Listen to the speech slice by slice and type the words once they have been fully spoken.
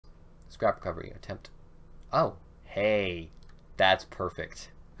Scrap recovery. Attempt. Oh, hey. That's perfect.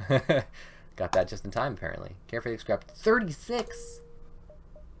 Got that just in time, apparently. Carefully scrapped 36.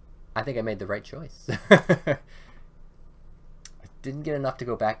 I think I made the right choice. I didn't get enough to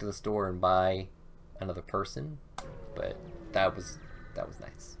go back to the store and buy another person, but that was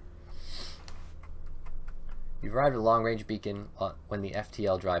nice. You've arrived at a long-range beacon. When the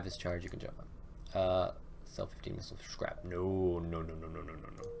FTL drive is charged, you can jump up. Sell 15 missiles for scrap. No.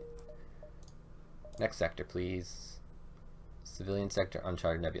 Next sector, please. Civilian sector,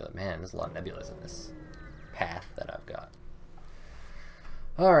 uncharted nebula. Man, there's a lot of nebulas in this path that I've got.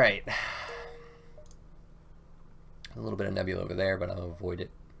 Alright. A little bit of nebula over there, but I'll avoid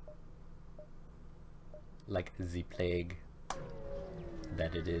it. Like the plague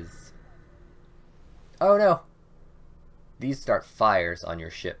that it is. Oh no! These start fires on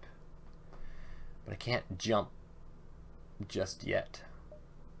your ship. But I can't jump just yet.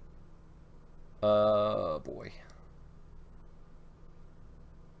 Boy.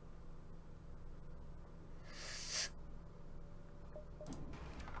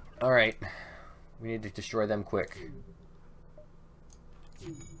 Alright. We need to destroy them quick.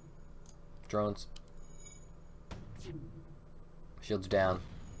 Drones. Shields down.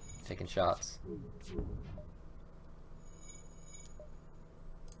 Taking shots.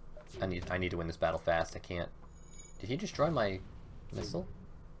 I need to win this battle fast. I can't. Did he destroy my missile?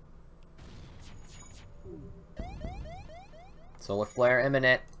 Solar flare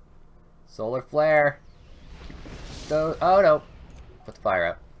imminent. Solar flare. Oh no. Put the fire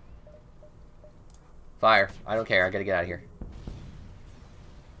out. Fire. I don't care. I gotta get out of here.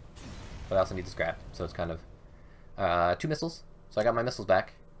 But I also need to scrap. So it's kind of 2 missiles. So I got my missiles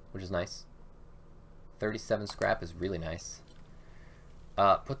back, which is nice. 37 scrap is really nice.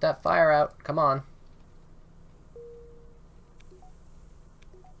 Put that fire out. Come on.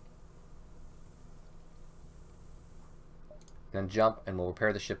 Then jump, and we'll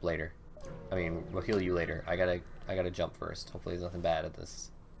repair the ship later. I mean, we'll heal you later. I gotta jump first. Hopefully there's nothing bad at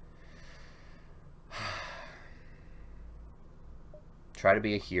this. Try to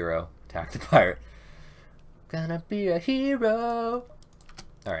be a hero. Attack the pirate. Gonna be a hero.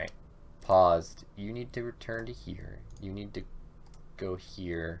 Alright. Paused. You need to return to here. You need to go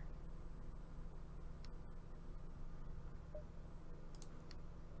here.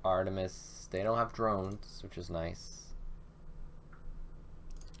 Artemis. They don't have drones, which is nice.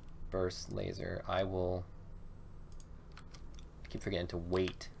 Burst laser. I keep forgetting to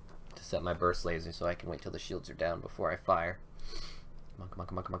wait to set my burst laser so I can wait till the shields are down before I fire. Come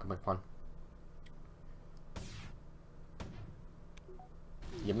on.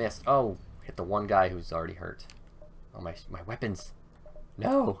 You missed. Oh, hit the one guy who's already hurt. Oh, my weapons.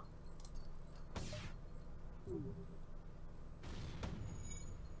 No.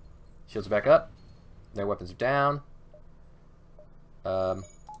 Shields are back up. Their weapons are down. Come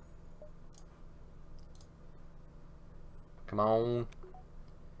on.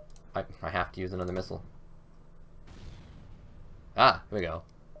 I have to use another missile. Ah, here we go.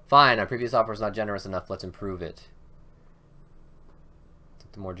 Fine, our previous offer was not generous enough. Let's improve it.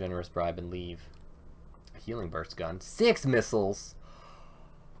 Take the more generous bribe and leave. A healing burst gun. 6 missiles!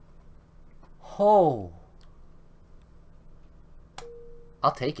 Oh!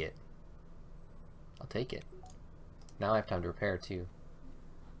 I'll take it. I'll take it. Now I have time to repair too.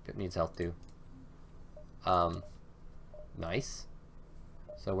 Pip needs health too. Nice.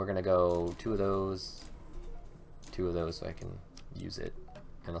 So we're gonna go 2 of those so I can use it.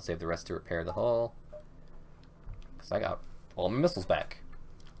 And I'll save the rest to repair the hull. Because I got all my missiles back.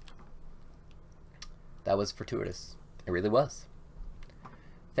 That was fortuitous. It really was.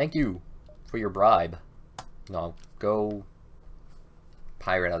 Thank you for your bribe. No, go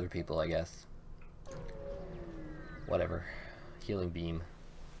pirate other people, I guess. Whatever. Healing beam.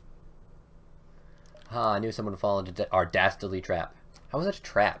 I knew someone would fall into our dastardly trap. How was that a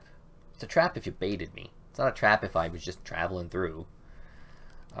trap? It's a trap if you baited me. It's not a trap if I was just traveling through.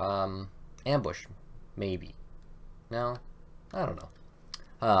 Ambush. Maybe. No? I don't know.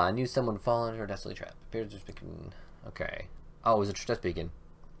 I knew someone would fall into our dastardly trap. Appears to just beacon. Okay. Oh, it was a stress beacon.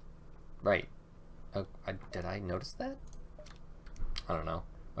 Right. Did I notice that? I don't know.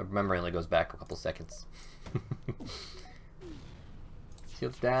 My memory only goes back a couple seconds.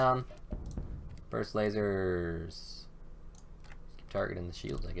 Shields down. Burst lasers. Keep targeting the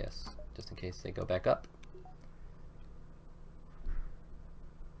shields, I guess. Just in case they go back up.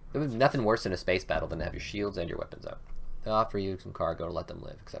 There was nothing worse in a space battle than to have your shields and your weapons up. They'll offer you some cargo to let them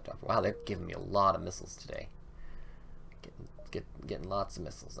live. Accept offer. Wow, they're giving me a lot of missiles today. Getting lots of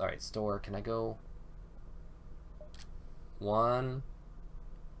missiles. Alright, store. Can I go? 1,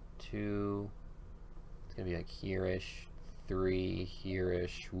 2. It's gonna be like here-ish. 3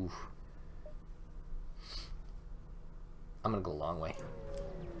 here-ish. Oof. I'm gonna go a long way.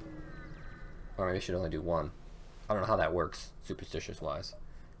 Or maybe I should only do 1. I don't know how that works, superstitious-wise.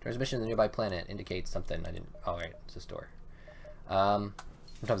 Transmission to the nearby planet indicates something I didn't... Oh, right, it's a store.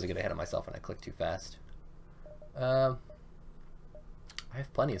 Sometimes I get ahead of myself when I click too fast. I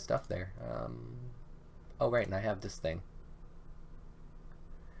have plenty of stuff there. Oh, right, and I have this thing.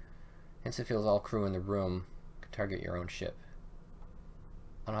 Instant feels all crew in the room. Can target your own ship.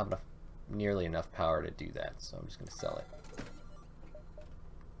 I don't have nearly enough power to do that, so I'm just going to sell it.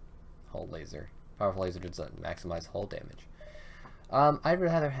 Hull laser. Powerful laser does maximize hull damage. I'd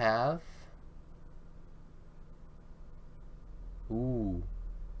rather have... Ooh.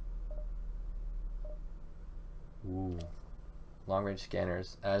 Long-range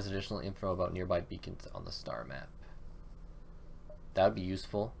scanners adds additional info about nearby beacons on the star map. That would be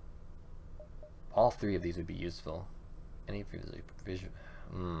useful. All 3 of these would be useful. Any vision?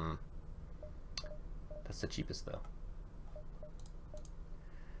 That's the cheapest though.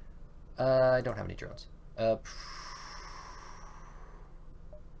 I don't have any drones.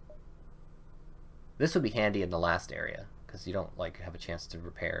 This would be handy in the last area because you don't like have a chance to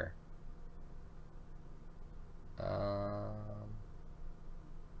repair.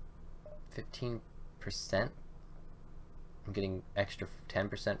 15%. I'm getting extra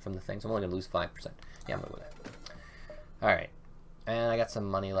 10% from the things. I'm only gonna lose 5%. Yeah, I'm gonna go with that. All right, and I got some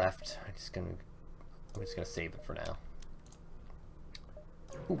money left. I'm just gonna save it for now.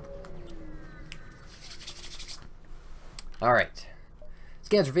 Ooh. All right.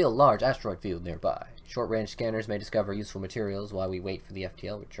 Scans reveal a large asteroid field nearby. Short-range scanners may discover useful materials while we wait for the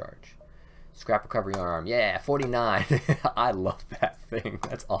FTL recharge. Scrap recovery arm. Yeah, 49. I love that thing.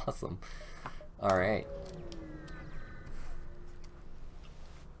 That's awesome. All right.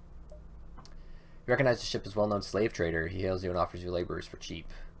 You recognize the ship as well-known slave trader. He hails you and offers you laborers for cheap.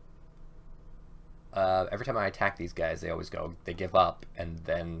 Every time I attack these guys, they always go, they give up, and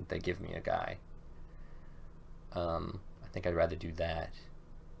then they give me a guy. I think I'd rather do that.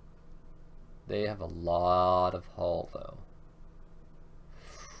 They have a lot of hull, though.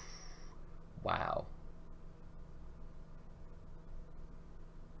 Wow.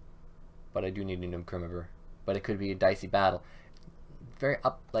 But I do need a new crew member. But it could be a dicey battle. Very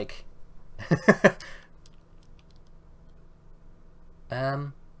up, like...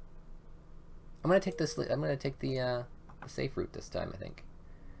 I'm gonna take this. I'm gonna take the safe route this time. I think.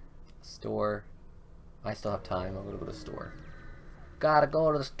 Store. I still have time. I'm gonna go to the store. Gotta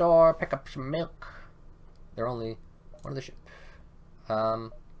go to the store. Pick up some milk. They're only one of the ship.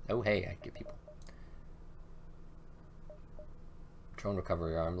 Oh hey, I get people. Drone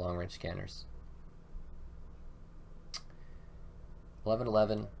recovery arm. Long range scanners.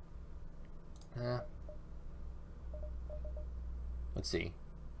 1111. Let's see.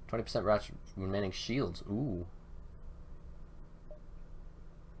 20% ratchet remaining shields. Ooh.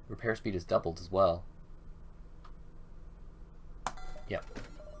 Repair speed is doubled as well. Yep.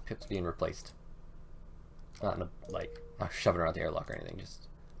 Pip's being replaced. Not in a, like, not shoving her out the airlock or anything, just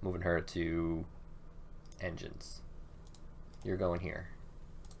moving her to engines. You're going here.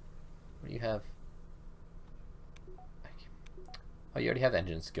 What do you have? Oh, you already have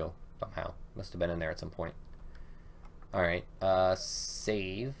engine skill somehow. Must have been in there at some point. Alright,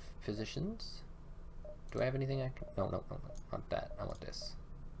 save positions. Do I have anything I can... No, not that. I want this.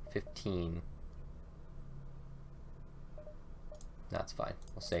 15. That's fine.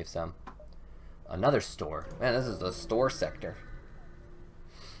 We'll save some. Another store. Man, this is the store sector.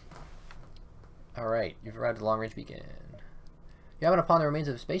 Alright, you've arrived at the long-range beacon. You haven't upon the remains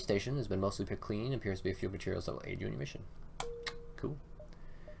of the space station. Has been mostly picked clean. Appears to be a few materials that will aid you in your mission. Cool.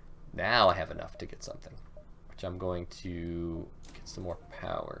 Now I have enough to get something. Which I'm going to get some more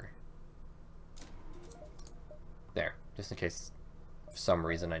power. There. Just in case for some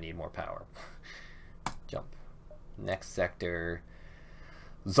reason I need more power. Jump. Next sector.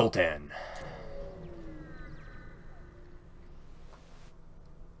 Zoltan.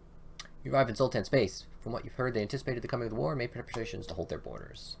 You arrive in Zoltan space. From what you've heard, they anticipated the coming of the war and made preparations to hold their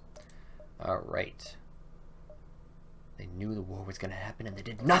borders. Alright. They knew the war was going to happen and they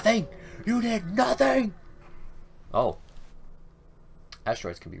did nothing! You did nothing! Oh.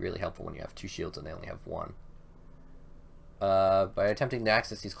 Asteroids can be really helpful when you have 2 shields and they only have 1. By attempting to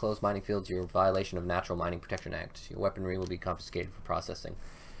access these closed mining fields, you're in violation of Natural Mining Protection Act. Your weaponry will be confiscated for processing.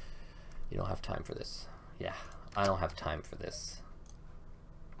 You don't have time for this. Yeah, I don't have time for this.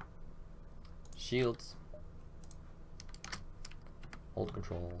 Shields. Hold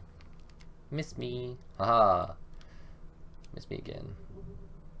control. Miss me. Haha. Miss me again.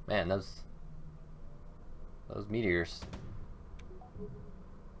 Man, those meteors.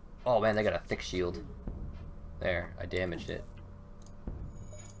 Oh man, they got a thick shield. There, I damaged it. I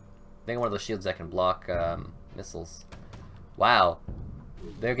think one of those shields that can block missiles. Wow.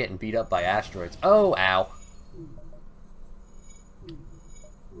 They're getting beat up by asteroids. Oh, ow.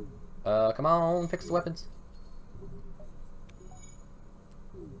 Come on, fix the weapons.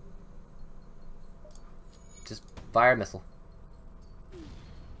 Just fire a missile.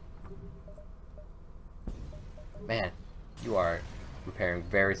 Man, you are repairing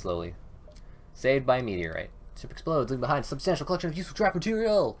very slowly. Saved by a meteorite. Ship explodes, leaving behind a substantial collection of useful track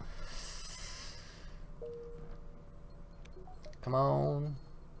material. Come on.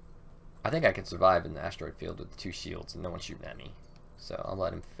 I think I can survive in the asteroid field with 2 shields and no one's shooting at me. So I'll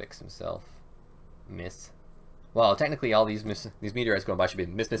let him fix himself. Miss. Well, technically all these meteorites going by should be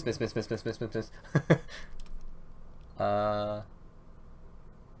miss. You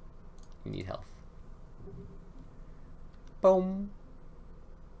need health. Boom.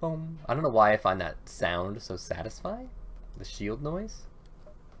 Boom. I don't know why I find that sound so satisfying. The shield noise.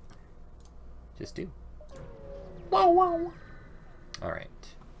 Just do. Wow, wow.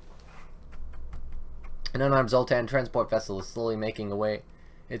 Alright. An unarmed Zoltan transport vessel is slowly making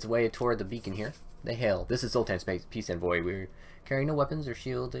its way toward the beacon here. They hail. This is Zoltan's peace envoy. We're carrying no weapons or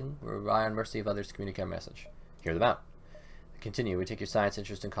shielding. We rely on mercy of others to communicate our message. Hear them out. Continue. We take your science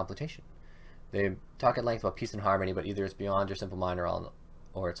interest in complutation. They talk at length about peace and harmony, but either it's beyond your simple mind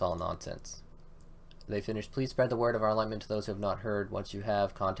or it's all nonsense. They finish. Please spread the word of our enlightenment to those who have not heard. Once you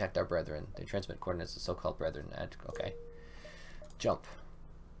have, contact our brethren. They transmit coordinates to so-called brethren. Okay. Jump.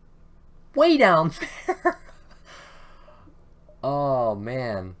 Way down there! Oh,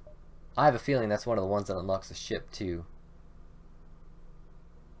 man. I have a feeling that's one of the ones that unlocks the ship, too.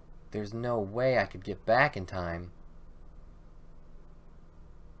 There's no way I could get back in time.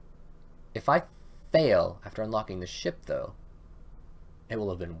 If I fail after unlocking the ship, though, it will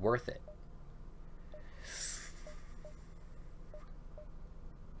have been worth it.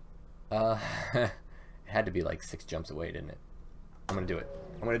 It had to be like 6 jumps away, didn't it? I'm gonna do it.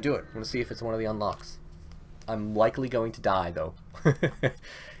 I'm gonna do it. I'm gonna see if it's one of the unlocks. I'm likely going to die, though.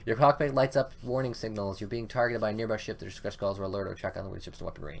 Your cockpit lights up warning signals. You're being targeted by a nearby ship. The distress calls will alert or check on the ship's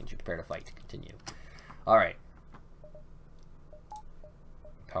weapon range. You prepare to fight. Continue. Alright.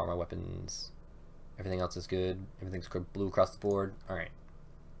 Power my weapons. Everything else is good. Everything's blue across the board. Alright.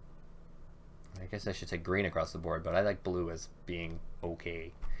 I guess I should say green across the board, but I like blue as being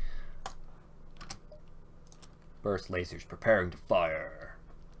okay. Burst lasers preparing to fire.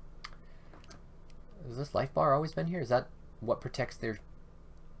 Has this life bar always been here? Is that what protects their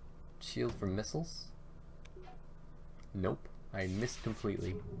shield from missiles? Nope. I missed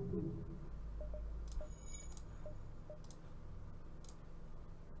completely.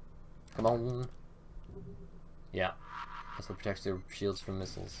 Come on. Yeah. That's what protects their shields from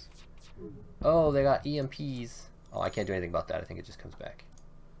missiles. Oh, they got EMPs. Oh, I can't do anything about that. I think it just comes back.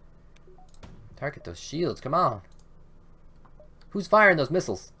 Target those shields. Come on. Who's firing those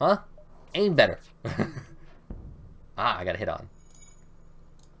missiles? Huh? Aim better. Ah, I got a hit on.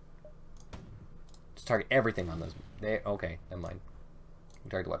 Just target everything on those. There. Okay, never mind.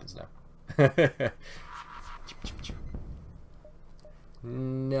 Target the weapons now.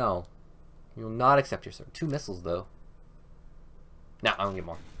 No. You will not accept your service. 2 missiles, though. No, I don't get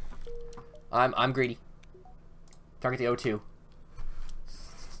more. I'm greedy. Target the O2.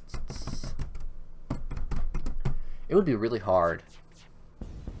 It would be really hard,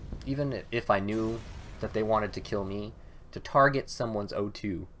 even if I knew that they wanted to kill me, to target someone's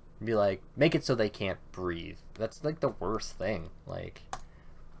O2 and be like, make it so they can't breathe. That's like the worst thing. Like,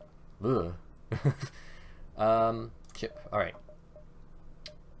 ugh. Chip. Alright.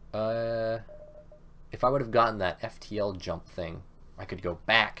 If I would have gotten that FTL jump thing, I could go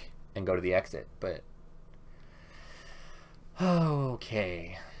back and go to the exit, but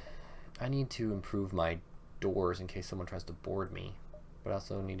okay. I need to improve my doors in case someone tries to board me, but I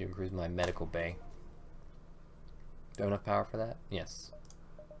also need to improve my medical bay. Do I have enough power for that? Yes.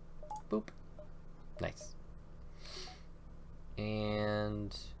 Boop. Nice.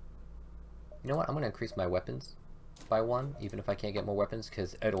 And you know what? I'm going to increase my weapons by 1, even if I can't get more weapons,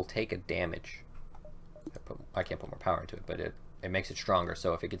 because it'll take a damage. I can't put more power into it, but it makes it stronger,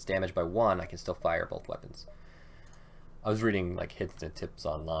 so if it gets damaged by 1, I can still fire both weapons. I was reading like hints and tips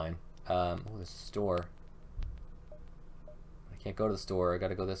online. Oh, there's a store. I can't go to the store, I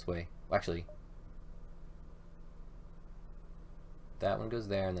gotta go this way. Well, actually, that one goes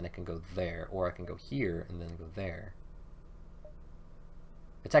there, and then I can go there, or I can go here, and then go there.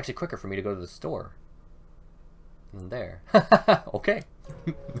 It's actually quicker for me to go to the store than there. Okay.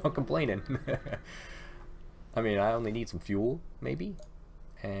 No complaining. I mean, I only need some fuel, maybe.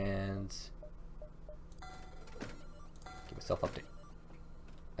 And... give myself update.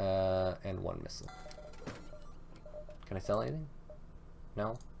 And 1 missile. Can I sell anything?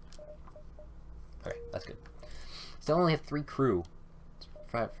 No? Okay, that's good. Still only have 3 crew. It's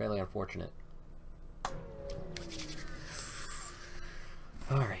fairly unfortunate.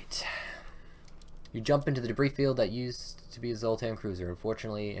 Alright. You jump into the debris field that used to be a Zoltan cruiser.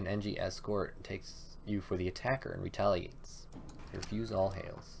 Unfortunately, an NG escort takes you for the attacker and retaliates. They refuse all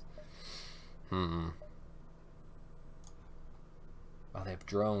hails. Oh, they have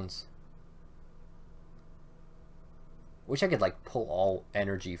drones. Wish I could, like, pull all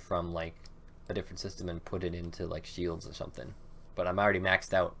energy from, like, a different system and put it into, like, shields or something. But I'm already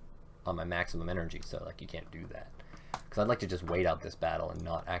maxed out on my maximum energy, so, like, you can't do that. Because I'd like to just wait out this battle and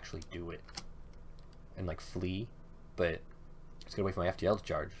not actually do it. And, like, flee. But just gotta wait for my FTL to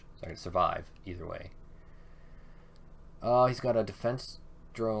charge, so I can survive either way. Oh, he's got a defense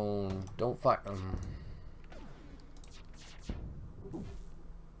drone. Don't fire.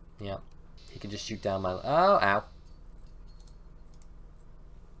 Yeah. He can just shoot down my... oh, ow.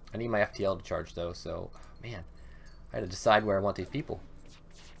 I need my FTL to charge, though, so... man. I had to decide where I want these people.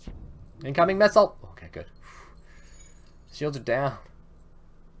 Incoming missile! Okay, good. Shields are down.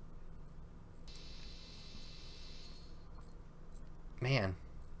 Man.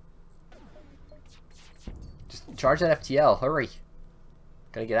 Just charge that FTL. Hurry.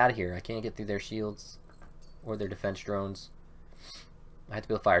 Gotta get out of here. I can't get through their shields or their defense drones. I have to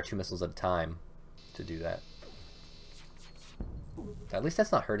be able to fire 2 missiles at a time to do that. At least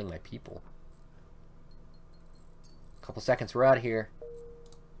that's not hurting my people. Couple seconds, we're out of here.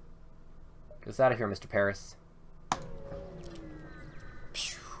 Get us out of here, Mr. Paris.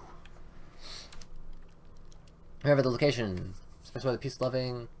 However, the location. Specify the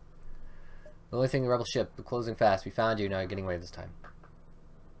peace-loving. The only thing, the rebel ship. We're closing fast. We found you. Now you're getting away this time.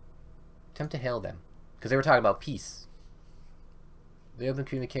 Attempt to hail them. Because they were talking about peace. The open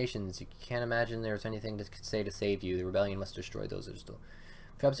communications. You can't imagine there's anything to say to save you. The rebellion must destroy those that are still...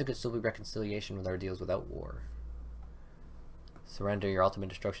 perhaps there could still be reconciliation with our deals without war. Surrender. Your ultimate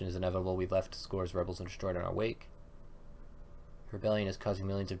destruction is inevitable. We've left scores of rebels and destroyed in our wake. Rebellion is causing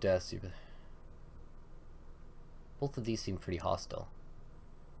millions of deaths. Both of these seem pretty hostile.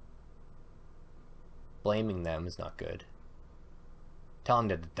 Blaming them is not good. Telling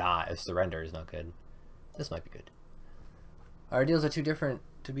them to die, surrender is not good. This might be good. Our ideals are too different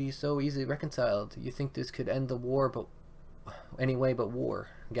to be so easily reconciled. You think this could end the war, but any way but war.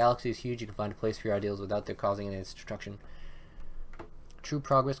 The galaxy is huge. You can find a place for your ideals without their causing any destruction. True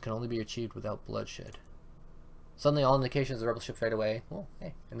progress can only be achieved without bloodshed. Suddenly, all indications of the rebel ship fade away. Oh,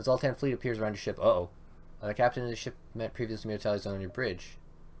 hey. And the Zoltan fleet appears around your ship. Uh-oh. The captain of the ship met previously militarized on your bridge.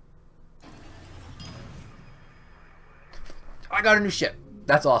 I got a new ship!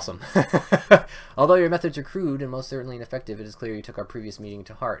 That's awesome. Although your methods are crude and most certainly ineffective, it is clear you took our previous meeting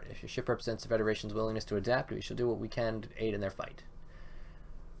to heart. If your ship represents the Federation's willingness to adapt, we shall do what we can to aid in their fight.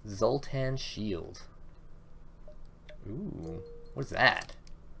 Zoltan Shield. Ooh. What is that?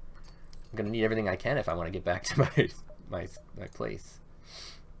 I'm gonna need everything I can if I want to get back to my place.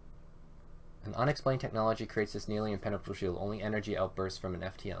 An unexplained technology creates this nearly impenetrable shield. Only energy outbursts from an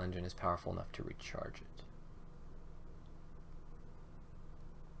FTL engine is powerful enough to recharge it.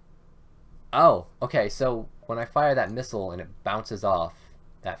 Oh, okay, so when I fire that missile and it bounces off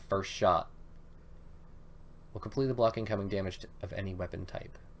that first shot, will completely block incoming damage of any weapon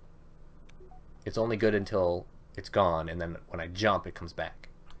type. It's only good until it's gone, and then when I jump, it comes back.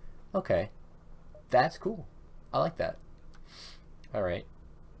 Okay. That's cool. I like that. Alright.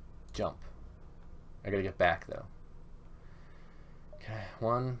 Jump. I gotta get back, though. Okay.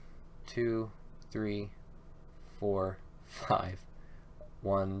 1, 2, 3, 4, 5.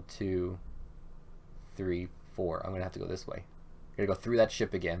 1, 2, 3, 4. I'm gonna have to go this way. I gotta go through that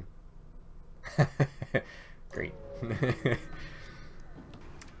ship again. Great.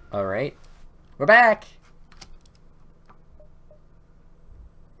 Alright. We're back!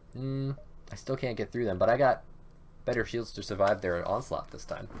 I still can't get through them, but I got better shields to survive their onslaught this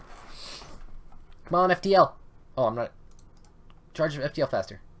time. Come on, FTL! Oh, I'm not... Charge FTL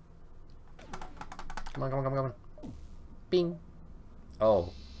faster. Come on, come on, come on, come on. Bing!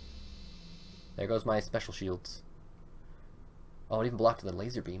 Oh. There goes my special shields. Oh, it even blocked the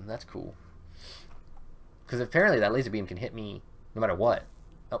laser beam. That's cool. Because apparently that laser beam can hit me no matter what.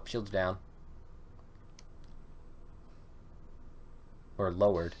 Oh, shield's down. Or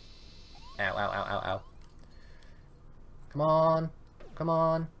lowered. Ow, ow, ow, ow, ow. Come on. Come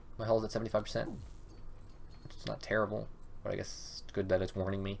on. My hull's at 75%. It's not terrible. But I guess it's good that it's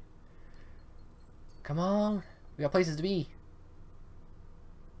warning me. Come on! We got places to be!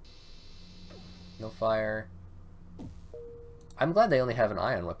 No fire. I'm glad they only have an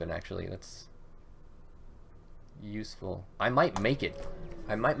ion weapon, actually. That's useful. I might make it.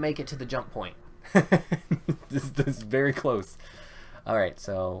 I might make it to the jump point. This is very close. Alright,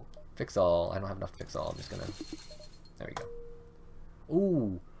 so fix all. I don't have enough to fix all. I'm just gonna... There we go.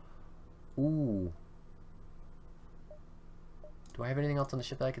 Ooh. Ooh. Do I have anything else on the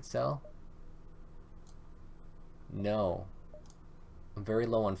ship that I could sell? No. I'm very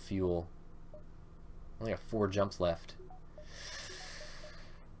low on fuel. I only have 4 jumps left.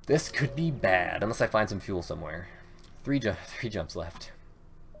 This could be bad, unless I find some fuel somewhere. 3 jumps left.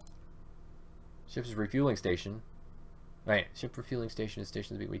 Ship's refueling station. Right, ship refueling station is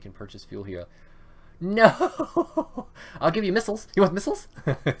stations that we can purchase fuel here. No! I'll give you missiles. You want missiles?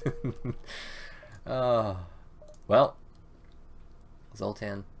 Well,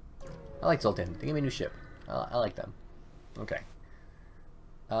 Zoltan. I like Zoltan. They gave me a new ship. I like them. Okay.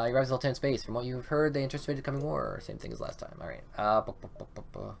 You arrived at Zoltan space. From what you've heard, they anticipated coming war. Same thing as last time. Alright.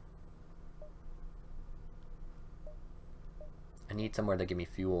 I need somewhere to give me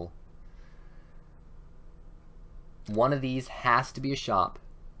fuel. One of these has to be a shop.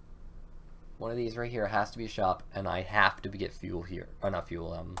 One of these right here has to be a shop, and I have to get fuel here. Or not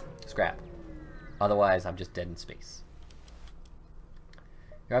fuel, scrap. Otherwise, I'm just dead in space.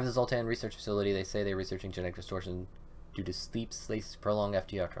 You arrived at the Zoltan research facility. They say they're researching genetic distortion due to sleep slates prolonged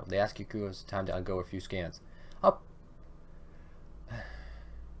FTL trouble. They ask your crew if it's time to undergo a few scans. Oh.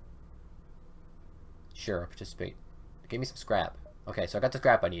 Sure, participate. Give me some scrap. Okay, so I got the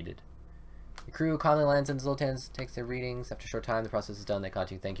scrap I needed. The crew calmly lands in Zoltan's, takes their readings. After a short time, the process is done. They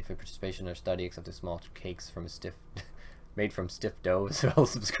contact you, thank you for your participation in their study, accept the small cakes from a stiff, made from stiff dough as well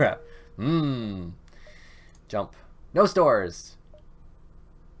as some scrap. Jump. No stores!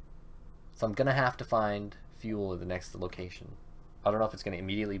 So I'm gonna have to find fuel at the next location. I don't know if it's gonna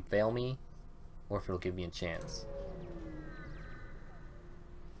immediately fail me, or if it'll give me a chance.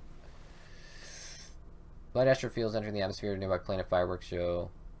 Light astrofields entering the atmosphere, nearby planet fireworks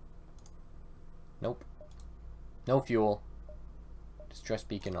show. Nope. No fuel. Distress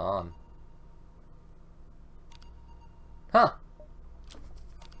beacon on. Huh.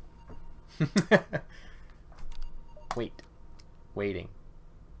 Wait. Waiting.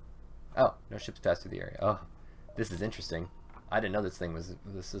 Oh, no ships pass through the area. Oh, this is interesting. I didn't know this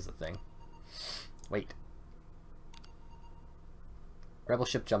is a thing. Wait. Rebel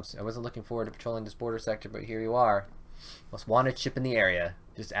ship jumps. I wasn't looking forward to patrolling this border sector, but here you are. Most wanted ship in the area.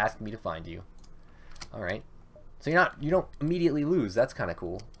 Just asking me to find you. Alright. So you don't immediately lose. That's kind of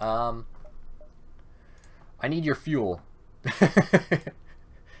cool. I need your fuel.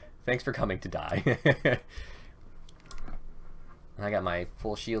 Thanks for coming to die. I got my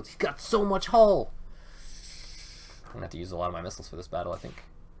full shields. He's got so much hull! I'm gonna have to use a lot of my missiles for this battle, I think.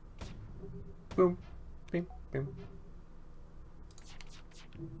 Boom. Boom. Boom.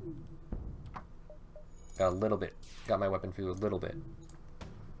 Got a little bit. Got my weapon fuel a little bit.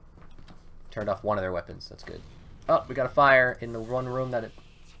 Turned off one of their weapons. That's good. Oh, we got a fire in the one room that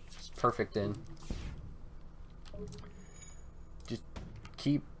it's perfect in. Just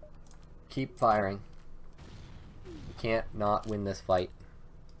keep firing. You can't not win this fight.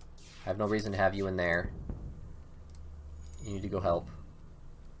 I have no reason to have you in there. You need to go help.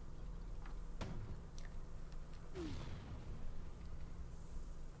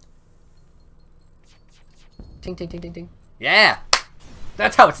 Ting, ting, ting, ting, ting. Yeah!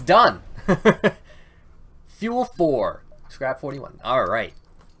 That's how it's done! Fuel 4. Scrap 41. Alright.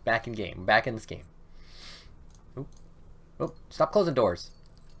 Back in game. Back in this game. Oop. Oop. Stop closing doors.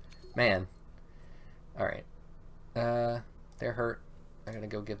 Man. Alright. They're hurt. I gotta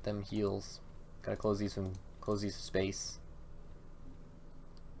go give them heals. Gotta close these to space.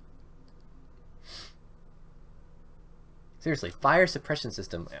 Seriously, fire suppression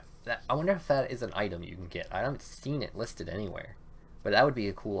system. I wonder if that is an item you can get. I haven't seen it listed anywhere. But that would be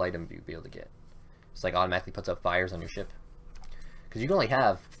a cool item to be able to get. Just like automatically puts up fires on your ship. Because you can only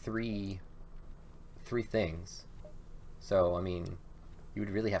have three things. So, I mean, you would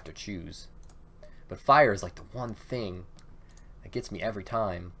really have to choose. But fire is like the one thing that gets me every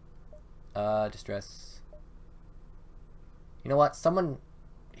time. Distress. You know what?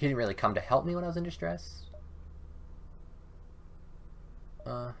 He didn't really come to help me when I was in distress.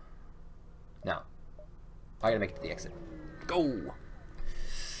 No. I gotta make it to the exit. Go!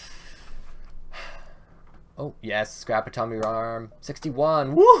 Oh, yes, scrap atomic arm.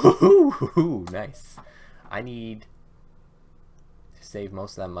 61! Woohoo! Nice. I need to save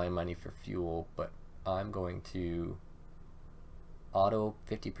most of that my money for fuel, but I'm going to auto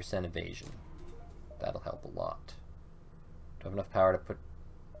 50% evasion. That'll help a lot. Do I have enough power to put...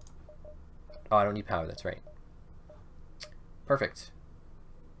 Oh, I don't need power, that's right. Perfect.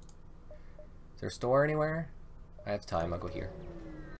 Is there a store anywhere? I have time, I'll go here.